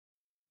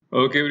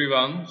Okay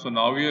everyone, so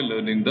now we are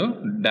learning the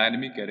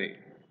dynamic array.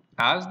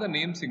 As the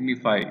name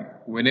signifies,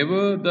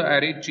 whenever the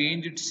array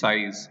change its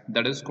size,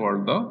 that is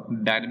called the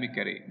dynamic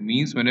array.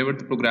 Means whenever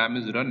the program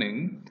is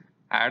running,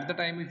 at the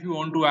time if you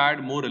want to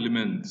add more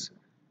elements,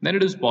 then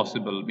it is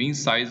possible.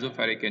 Means size of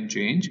array can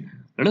change.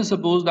 Let us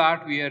suppose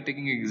that we are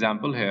taking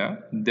example here.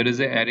 There is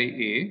an array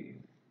A.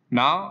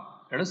 Now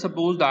let us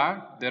suppose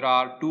that there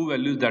are two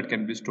values that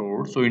can be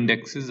stored. So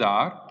indexes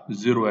are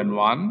 0 and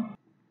 1.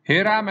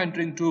 Here I am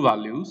entering two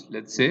values,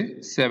 let's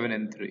say 7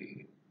 and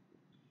 3.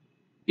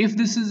 If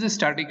this is a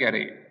static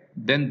array,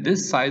 then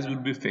this size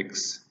will be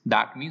fixed.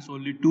 That means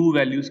only two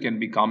values can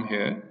be come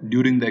here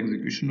during the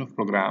execution of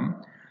program.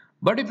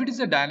 But if it is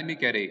a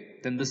dynamic array,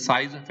 then the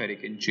size of array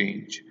can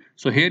change.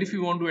 So here if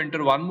you want to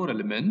enter one more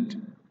element,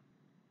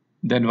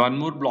 then one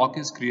more block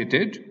is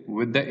created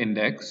with the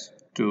index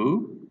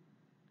 2.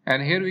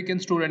 And here we can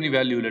store any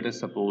value, let us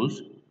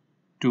suppose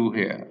 2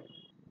 here.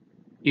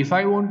 If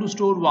I want to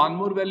store one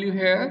more value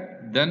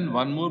here, then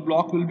one more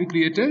block will be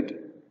created.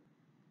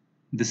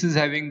 This is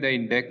having the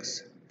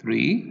index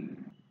 3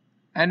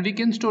 and we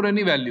can store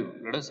any value.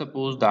 Let us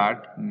suppose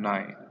that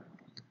 9.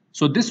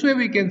 So this way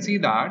we can see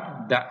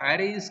that the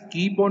arrays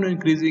keep on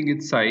increasing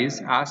its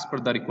size as per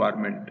the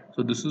requirement.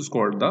 So this is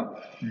called the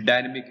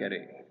dynamic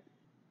array.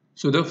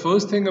 So the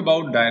first thing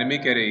about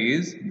dynamic array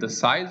is the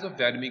size of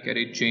dynamic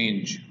array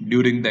change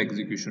during the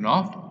execution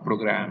of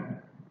program.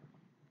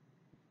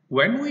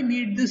 When we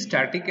need the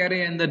static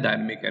array and the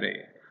dynamic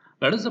array,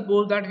 let us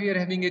suppose that we are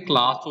having a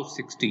class of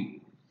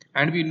 60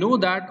 and we know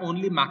that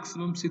only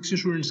maximum 60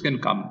 students can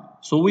come.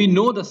 So we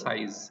know the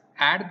size.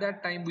 At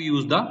that time we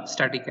use the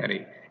static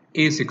array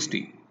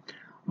A60.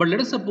 But let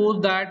us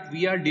suppose that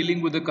we are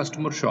dealing with a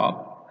customer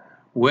shop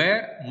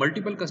where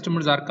multiple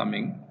customers are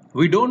coming.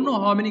 We don't know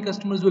how many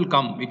customers will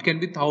come. It can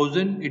be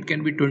 1000, it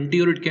can be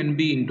 20, or it can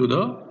be into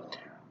the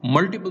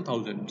multiple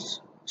thousands.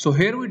 So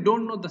here we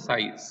don't know the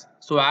size.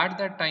 So at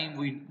that time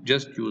we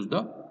just use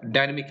the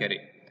dynamic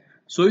array.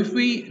 So if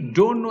we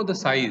don't know the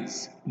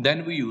size,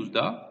 then we use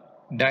the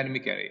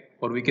dynamic array.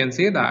 Or we can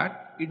say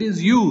that it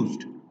is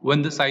used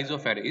when the size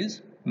of array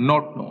is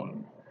not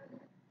known.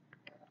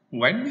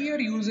 When we are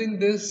using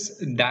this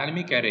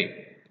dynamic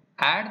array,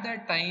 at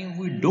that time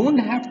we don't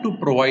have to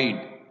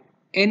provide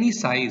any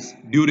size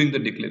during the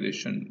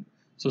declaration.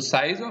 So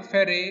size of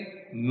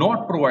array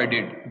not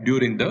provided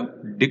during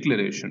the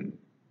declaration.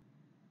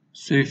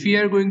 So if we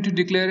are going to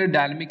declare a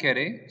dynamic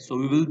array, so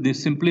we will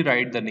simply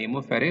write the name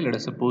of array, let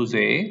us suppose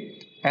A,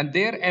 and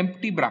there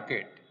empty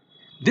bracket.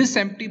 This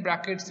empty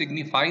bracket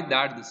signifies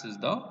that this is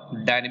the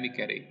dynamic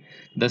array.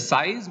 The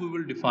size we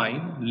will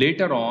define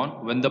later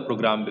on when the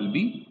program will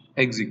be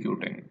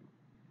executing.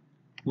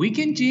 We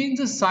can change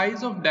the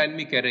size of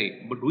dynamic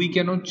array, but we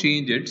cannot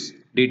change its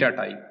data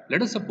type.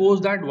 Let us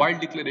suppose that while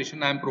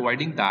declaration I am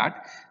providing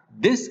that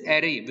this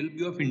array will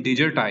be of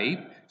integer type.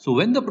 So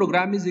when the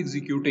program is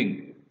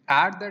executing,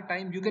 at that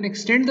time you can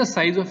extend the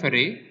size of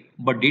array,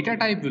 but data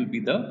type will be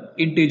the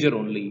integer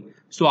only.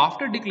 So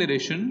after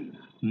declaration,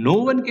 no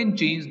one can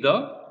change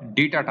the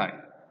data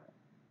type.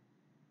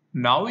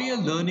 Now we are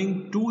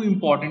learning two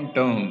important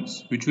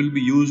terms which will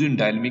be used in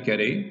dynamic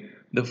array.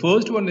 The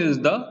first one is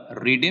the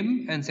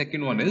redeem and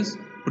second one is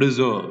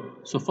preserve.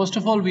 So first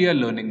of all we are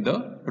learning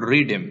the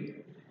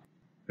redeem.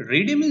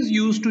 Redeem is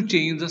used to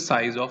change the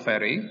size of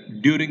array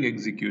during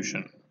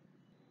execution.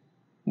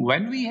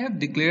 When we have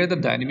declared the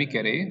dynamic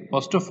array,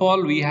 first of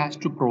all we have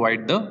to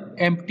provide the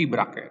empty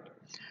bracket.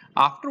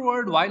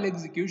 Afterward, while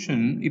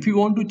execution, if you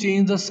want to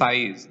change the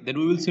size, then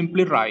we will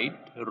simply write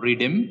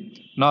redeem.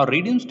 Now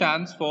redeem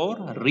stands for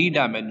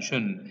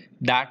redimension.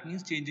 That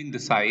means changing the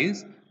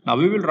size. Now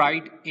we will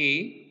write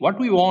A, what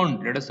we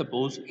want, let us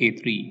suppose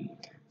A3.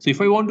 So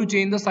if I want to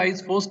change the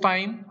size first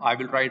time, I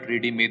will write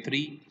redeem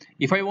A3.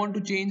 If I want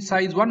to change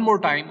size one more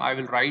time, I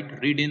will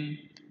write redeem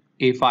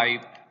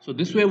A5. So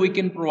this way we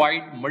can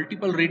provide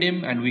multiple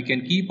redeem and we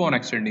can keep on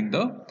extending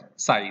the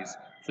size.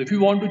 So if you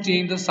want to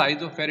change the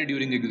size of array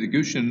during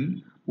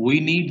execution, we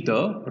need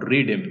the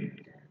redeem.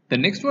 The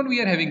next one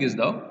we are having is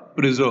the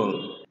preserve.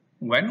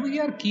 When we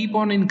are keep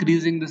on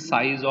increasing the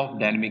size of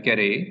dynamic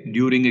array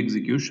during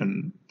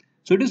execution,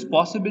 so it is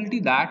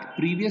possibility that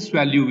previous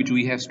value which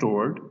we have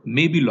stored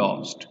may be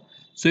lost.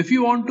 So if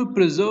you want to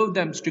preserve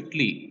them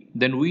strictly,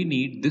 then we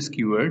need this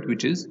keyword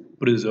which is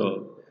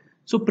preserve.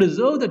 So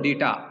preserve the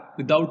data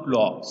without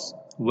loss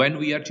when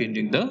we are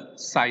changing the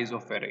size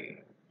of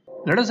array.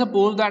 Let us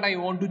suppose that I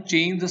want to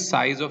change the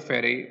size of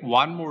array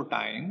one more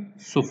time.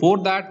 So for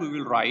that we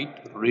will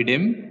write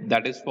redeem,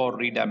 that is for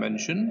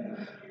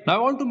redimension. Now I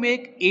want to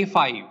make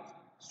A5.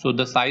 So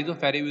the size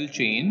of array will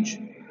change.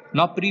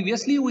 Now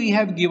previously we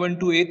have given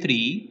to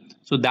A3.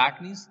 So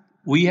that means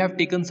we have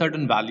taken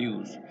certain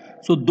values.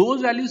 So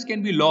those values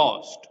can be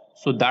lost.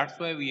 So that's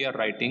why we are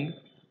writing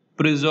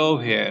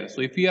preserve here.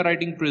 So if we are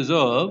writing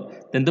preserve,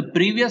 then the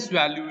previous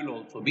value will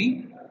also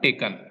be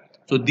taken.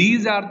 So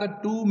these are the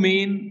two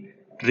main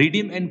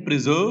redeem and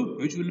preserve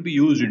which will be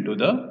used into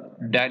the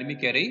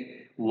dynamic array.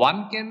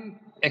 One can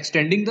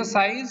extending the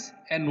size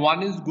and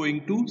one is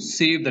going to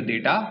save the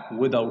data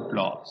without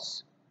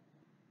loss.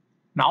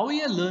 Now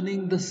we are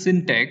learning the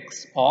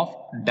syntax of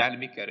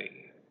dynamic array.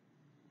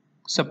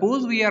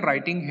 Suppose we are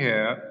writing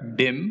here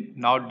dim.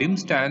 Now dim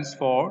stands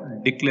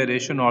for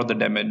declaration or the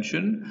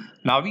dimension.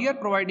 Now we are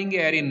providing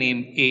array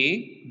name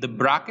A. The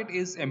bracket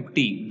is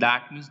empty.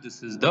 That means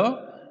this is the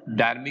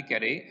dynamic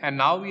array. And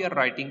now we are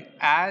writing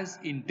as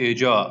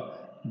integer.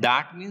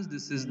 That means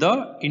this is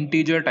the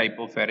integer type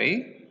of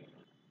array.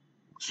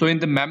 So in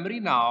the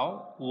memory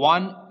now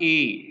 1A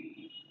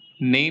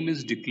name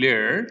is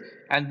declared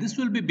and this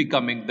will be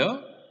becoming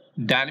the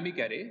dynamic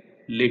array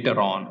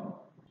later on.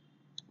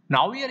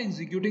 Now we are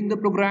executing the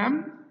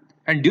program,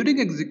 and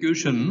during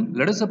execution,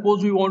 let us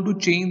suppose we want to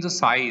change the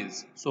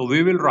size. So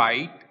we will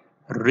write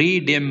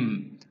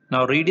redim.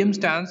 Now redim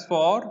stands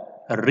for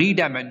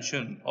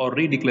redimension or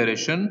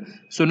redeclaration.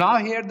 So now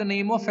here the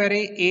name of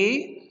array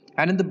A,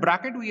 and in the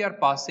bracket we are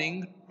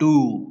passing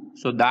 2.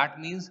 So that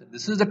means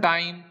this is the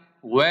time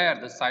where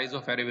the size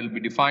of array will be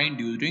defined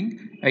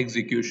during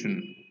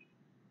execution.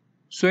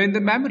 So in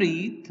the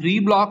memory, 3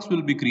 blocks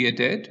will be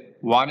created.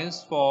 One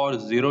is for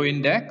 0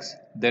 index,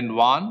 then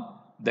 1,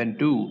 then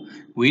 2.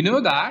 We know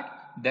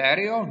that the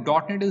array of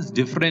 .NET is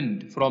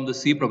different from the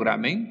C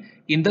programming.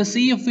 In the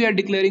C, if we are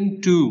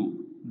declaring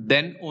 2,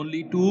 then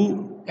only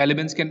 2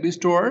 elements can be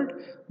stored.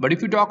 But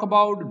if you talk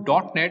about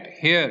 .NET,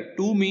 here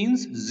 2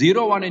 means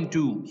 0, 1 and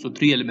 2. So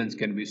 3 elements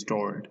can be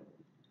stored.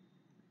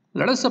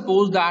 Let us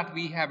suppose that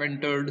we have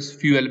entered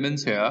few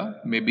elements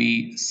here,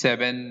 maybe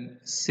 7,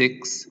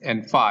 6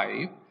 and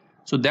 5.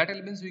 So that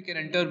elements we can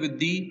enter with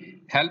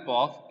the help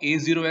of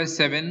A0 as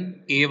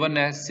 7, A1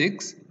 as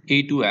 6,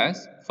 A2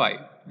 as 5.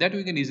 That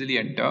we can easily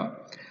enter.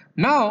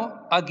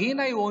 Now again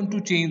I want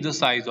to change the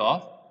size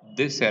of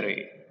this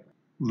array.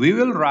 We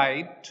will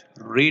write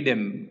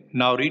redim.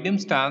 Now redim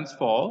stands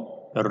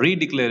for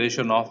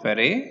redeclaration of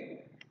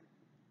array.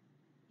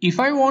 If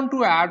I want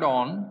to add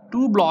on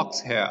 2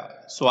 blocks here,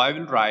 so I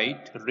will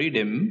write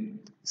redim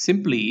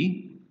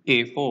simply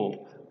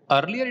A4.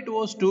 Earlier it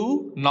was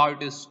 2, now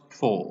it is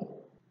 4.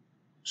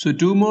 So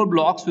 2 more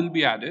blocks will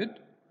be added.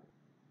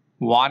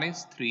 One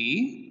is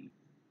 3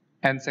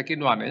 and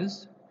second one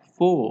is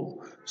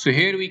 4. So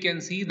here we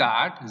can see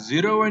that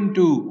 0 and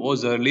 2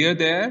 was earlier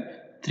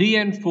there. 3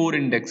 and 4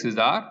 indexes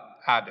are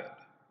added.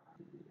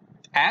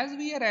 As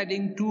we are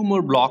adding 2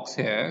 more blocks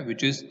here,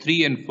 which is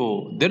 3 and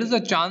 4, there is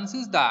a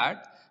chances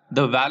that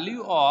the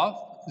value of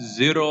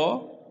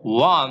 0,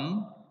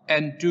 1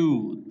 and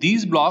 2,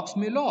 these blocks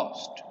may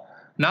lost.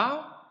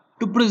 Now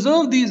to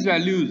preserve these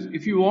values,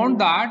 if you want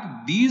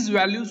that these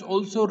values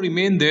also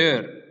remain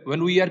there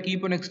when we are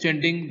keep on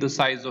extending the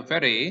size of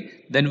array,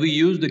 then we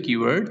use the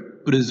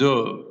keyword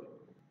preserve.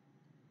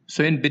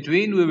 So in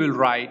between we will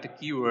write a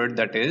keyword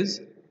that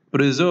is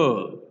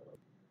preserve.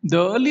 The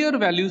earlier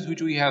values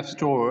which we have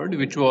stored,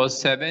 which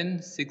was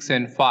 7, 6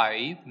 and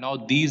 5, now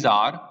these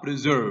are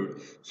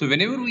preserved. So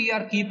whenever we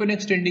are keep on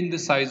extending the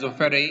size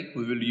of array,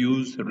 we will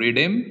use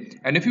redim.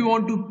 And if you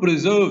want to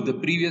preserve the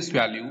previous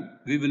value,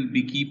 we will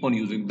be keep on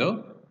using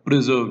the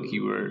preserve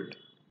keyword.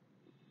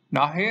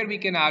 Now here we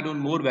can add on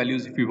more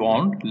values if we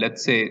want,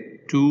 let's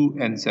say 2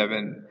 and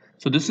 7.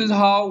 So this is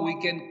how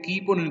we can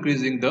keep on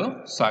increasing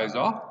the size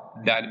of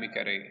dynamic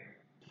array.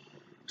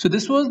 So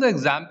this was the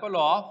example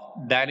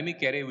of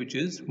dynamic array, which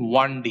is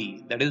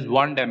 1D, that is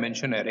one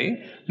dimension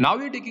array. Now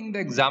we are taking the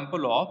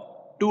example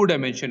of 2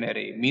 dimension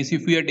array. Means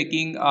if we are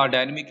taking a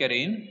dynamic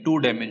array in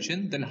 2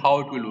 dimensions, then how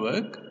it will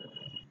work.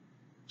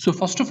 So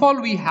first of all,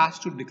 we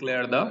have to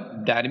declare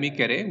the dynamic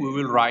array. We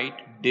will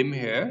write dim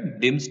here.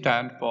 Dim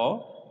stand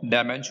for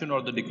dimension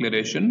or the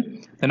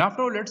declaration. Then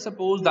after all, let's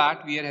suppose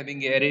that we are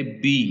having array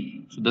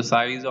B. So the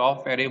size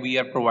of array we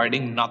are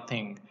providing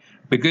nothing.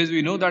 Because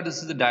we know that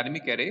this is a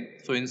dynamic array,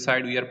 so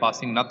inside we are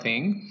passing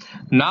nothing.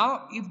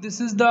 Now if this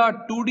is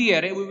the 2D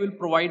array, we will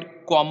provide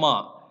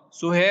comma.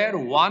 So here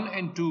 1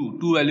 and 2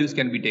 values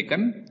can be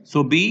taken.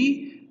 So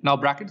B, now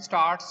bracket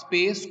start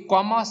space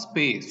comma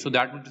space, so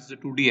that means it's a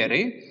 2D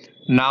array.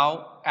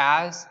 Now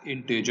as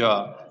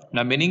integer.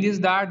 Now meaning is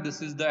that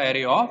this is the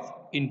array of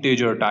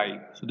integer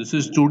type. So this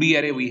is 2D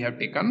array we have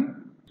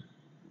taken.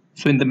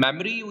 So in the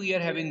memory we are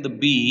having the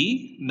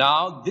B.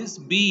 Now this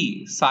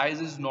B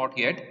size is not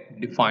yet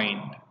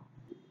defined.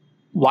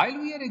 While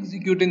we are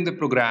executing the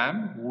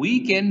program,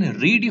 we can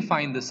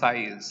redefine the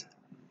size.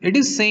 It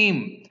is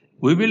same.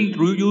 We will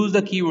use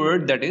the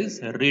keyword that is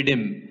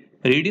redim.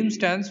 Redim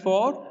stands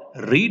for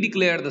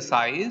redeclare the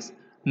size.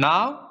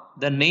 Now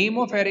the name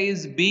of array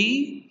is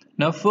B.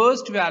 Now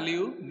first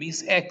value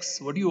means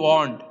X. What do you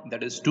want?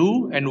 That is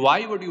 2. And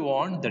Y what do you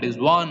want? That is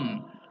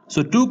 1.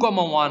 So 2,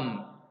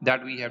 1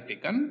 that we have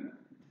taken.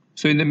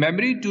 So in the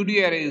memory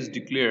 2D array is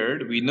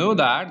declared. We know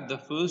that the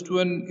first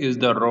one is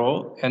the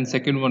row and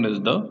second one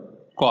is the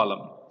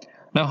column.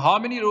 Now how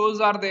many rows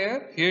are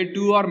there? Here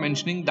 2 are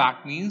mentioning,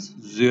 that means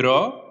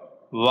 0,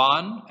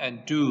 1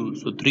 and 2.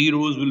 So 3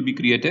 rows will be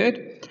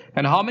created.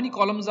 And how many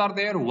columns are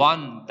there?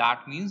 1.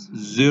 That means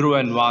 0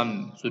 and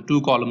 1. So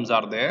 2 columns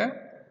are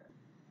there.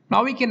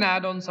 Now we can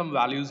add on some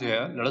values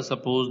here. Let us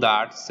suppose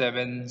that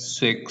 7,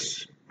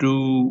 6,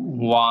 2,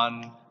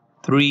 1,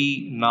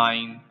 3,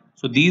 9.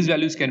 So these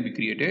values can be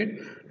created.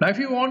 Now if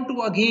you want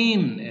to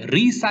again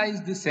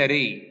resize this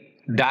array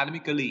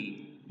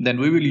dynamically, then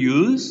we will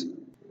use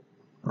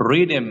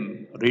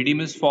redim. Redim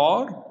is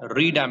for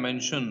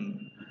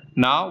redimension.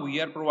 Now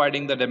we are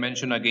providing the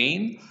dimension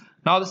again.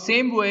 Now the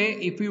same way,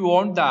 if we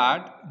want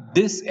that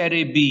this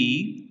array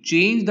B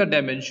change the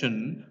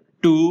dimension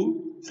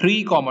to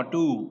 3,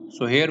 2.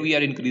 So here we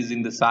are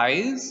increasing the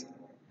size.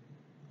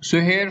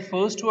 So here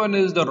first one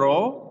is the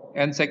row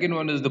and second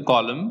one is the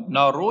column.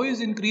 Now row is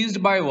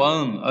increased by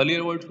 1.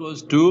 Earlier it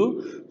was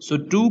 2. So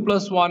 2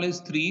 plus 1 is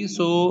 3.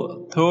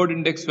 So third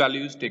index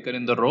value is taken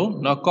in the row.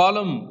 Now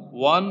column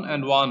 1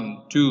 and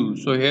 1, 2.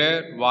 So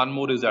here one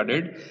more is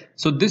added.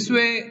 So this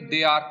way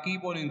they are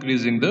keep on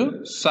increasing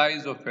the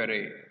size of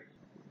array.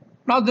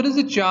 Now there is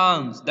a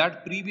chance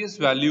that previous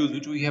values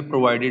which we have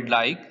provided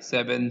like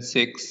 7,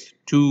 6,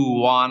 2,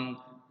 1,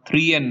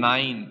 3 and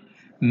 9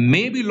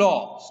 may be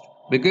lost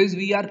because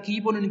we are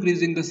keep on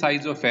increasing the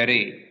size of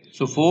array.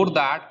 So for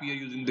that we are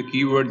using the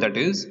keyword that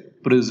is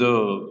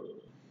preserve.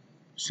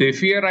 So if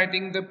we are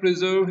writing the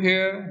preserve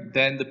here,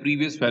 then the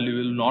previous value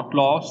will not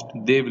lost,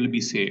 they will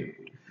be saved.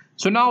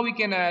 So now we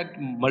can add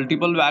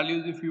multiple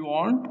values if you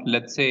want.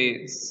 Let's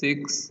say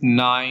 6,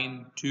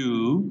 9,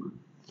 2,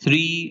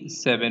 3,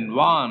 7,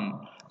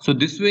 1. So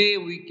this way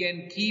we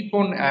can keep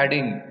on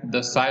adding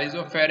the size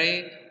of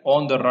array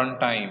on the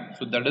runtime.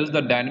 So that is the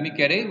dynamic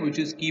array which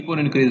is keep on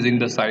increasing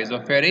the size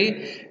of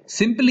array.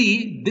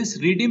 Simply this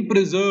redim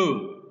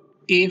preserve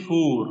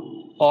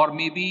A4 or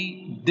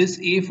maybe this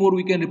A4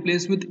 we can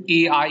replace with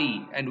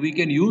AI and we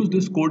can use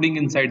this coding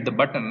inside the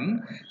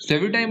button. So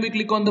every time we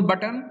click on the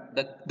button,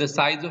 the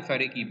size of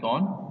array keep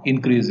on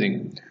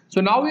increasing. So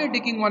now we are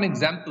taking one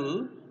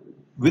example.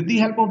 With the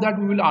help of that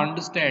we will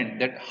understand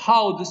that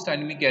how this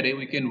dynamic array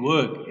we can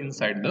work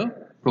inside the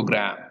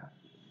program.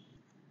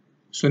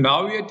 So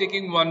now we are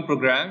taking one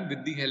program.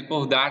 With the help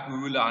of that we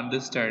will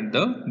understand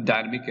the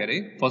dynamic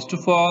array. First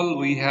of all,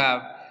 we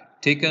have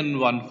taken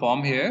one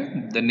form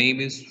here. The name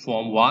is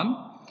form 1.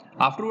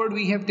 Afterward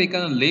we have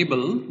taken a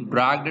label,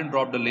 dragged and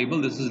dropped the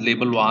label. This is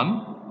label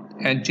 1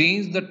 and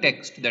changed the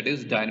text, that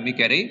is dynamic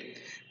array.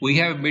 We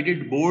have made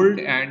it bold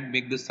and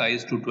make the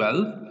size to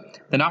 12.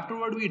 Then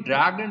afterward we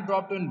dragged and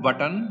dropped one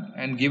button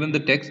and given the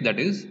text, that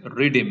is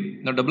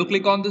redim. Now double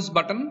click on this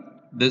button,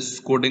 this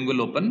coding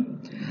will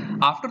open.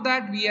 After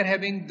that we are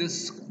having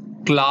this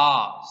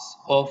class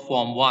of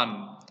form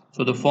 1.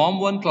 So the form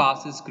 1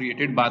 class is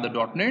created by the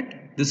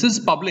 .NET. This is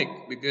public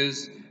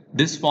because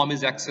this form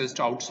is accessed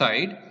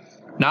outside.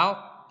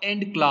 Now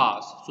end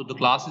class, so the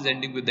class is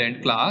ending with the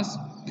end class.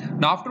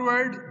 Now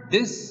afterward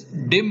this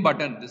dim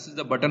button, this is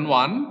the button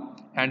 1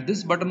 and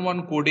this button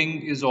 1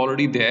 coding is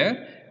already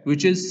there,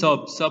 which is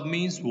sub. Sub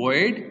means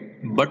void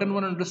button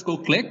 1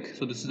 underscore click.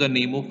 So this is the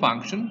name of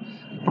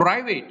function.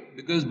 Private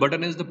because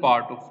button is the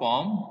part of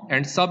form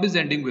and sub is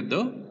ending with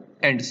the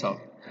end sub.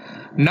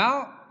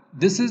 Now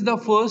this is the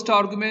first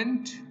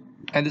argument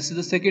and this is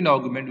the second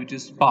argument which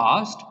is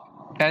passed,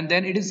 and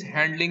then it is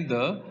handling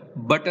the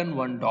button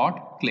 1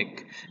 dot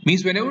click.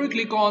 Means whenever we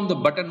click on the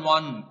button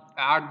 1,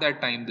 at that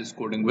time this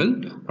coding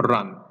will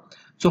run.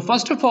 So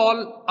first of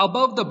all,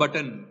 above the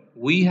button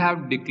we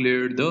have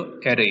declared the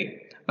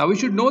array. Now we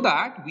should know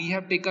that we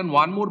have taken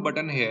one more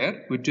button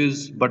here which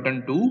is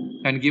button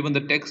 2 and given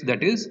the text,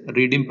 that is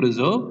redim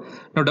preserve.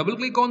 Now double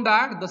click on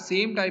that, the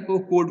same type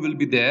of code will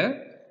be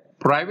there.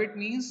 Private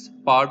means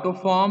part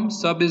of form,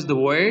 sub is the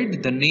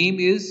void, the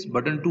name is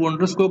button 2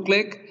 underscore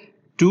click.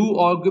 Two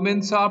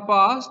arguments are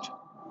passed.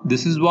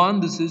 This is 1,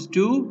 this is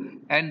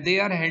 2, and they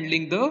are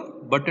handling the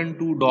button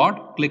 2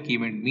 dot click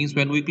event. Means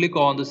when we click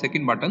on the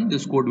second button,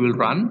 this code will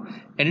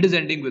run and it is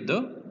ending with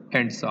the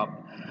end sub.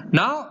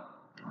 Now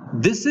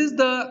this is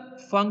the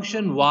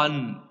function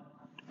 1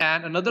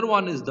 and another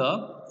one is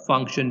the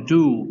function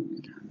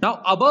 2. Now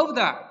above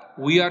that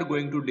we are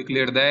going to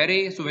declare the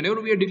array. So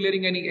whenever we are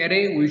declaring any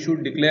array, we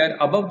should declare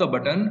above the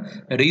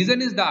button.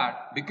 Reason is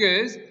that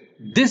because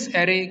this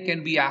array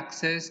can be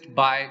accessed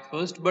by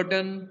first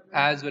button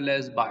as well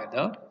as by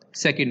the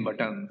second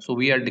button. So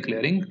we are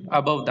declaring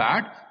above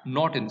that,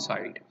 not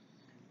inside.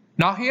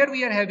 Now here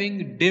we are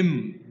having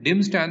dim.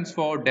 Dim stands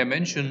for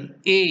dimension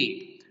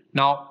A.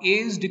 Now A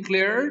is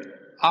declared.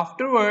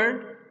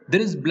 Afterward there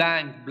is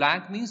blank.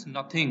 Blank means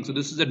nothing. So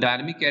this is a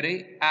dynamic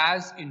array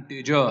as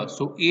integer.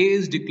 So A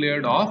is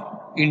declared of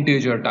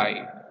integer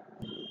type.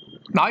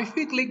 Now if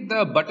we click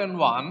the button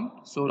 1,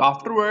 so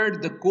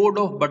afterward the code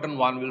of button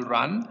 1 will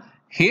run.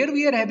 Here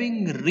we are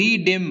having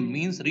redim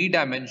means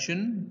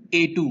redimension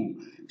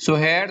A2. So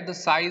here the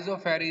size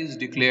of array is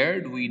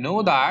declared. We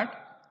know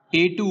that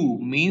A2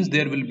 means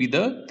there will be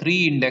the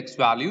 3 index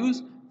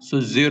values. So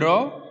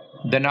 0,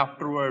 then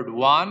afterward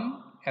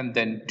 1 and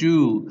then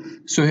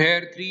 2. So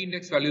here 3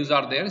 index values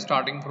are there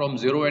starting from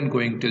 0 and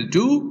going till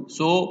 2.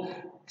 So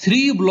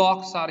 3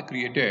 blocks are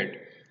created.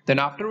 Then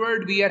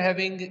afterward we are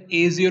having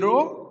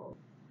A0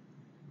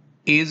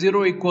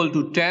 equal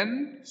to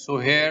 10. So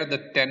here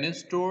the 10 is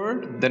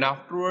stored. Then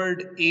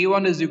afterward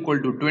A1 is equal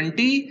to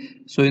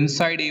 20. So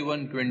inside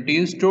A1 20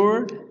 is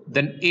stored.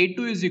 Then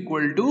A2 is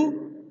equal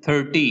to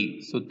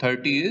 30. So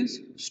 30 is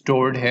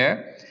stored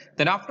here.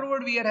 Then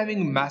afterward we are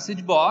having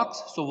message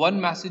box. So one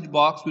message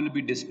box will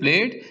be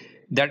displayed,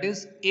 that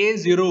is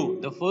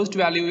A0. The first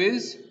value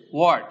is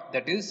what?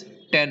 That is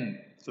 10.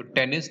 So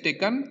 10 is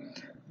taken.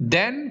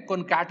 Then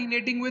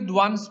concatenating with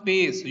one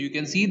space. So you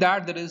can see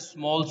that there is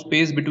small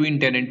space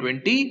between 10 and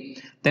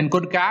 20. Then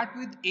concat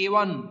with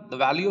A1. The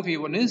value of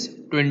A1 is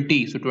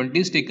 20. So 20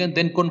 is taken.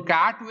 Then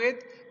concat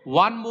with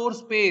one more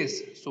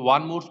space. So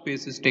one more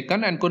space is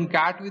taken, and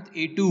concat with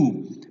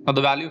A2. Now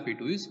the value of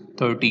A2 is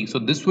 30. So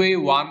this way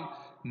one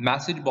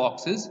message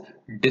box is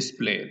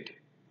displayed.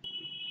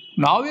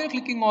 Now we are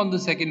clicking on the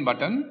second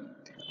button.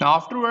 Now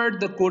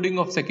afterward the coding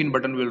of second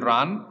button will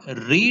run.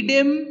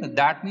 Redim,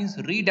 that means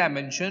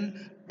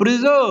redimension.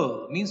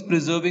 Preserve means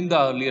preserving the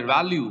earlier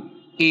value,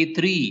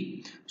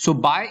 A3. So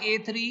by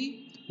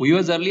A3 we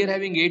was earlier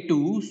having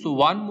A2, so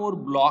one more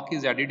block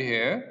is added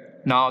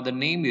here. Now the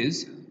name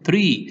is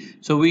 3.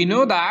 So we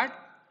know that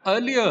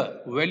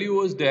earlier value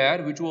was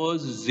there which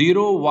was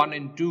 0, 1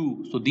 and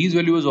 2. So these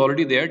values was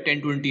already there,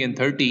 10, 20 and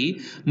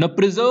 30. Now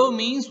preserve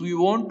means we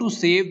want to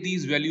save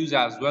these values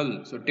as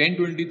well. So 10,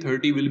 20,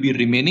 30 will be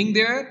remaining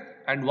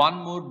there, and one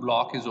more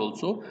block is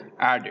also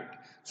added.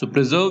 So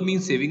preserve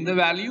means saving the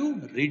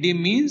value,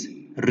 redeem means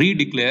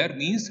redeclare,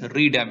 means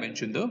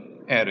redimension the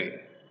array.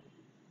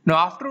 Now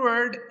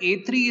afterward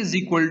A3 is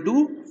equal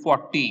to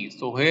 40.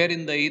 So here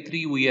in the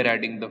A3 we are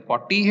adding the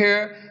 40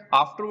 here.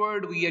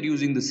 Afterward we are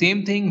using the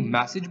same thing,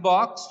 message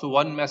box. So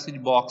one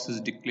message box is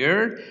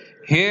declared.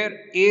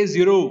 Here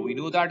A0, we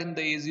know that in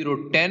the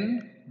A0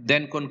 10,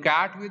 then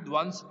concat with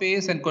one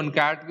space and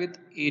concat with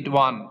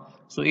A1.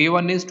 So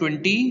A1 is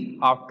 20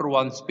 after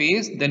one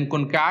space, then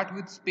concat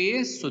with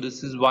space. So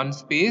this is one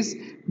space,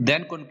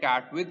 then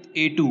concat with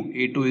A2.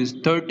 A2 is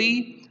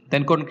 30,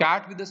 then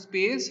concat with the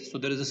space. So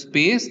there is a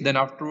space, then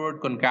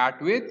afterward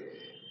concat with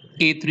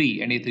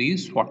A3, and A3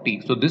 is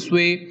 40. So this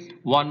way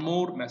one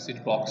more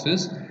message box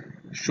is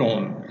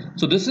shown.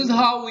 So this is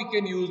how we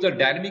can use the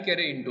dynamic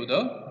array into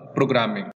the programming.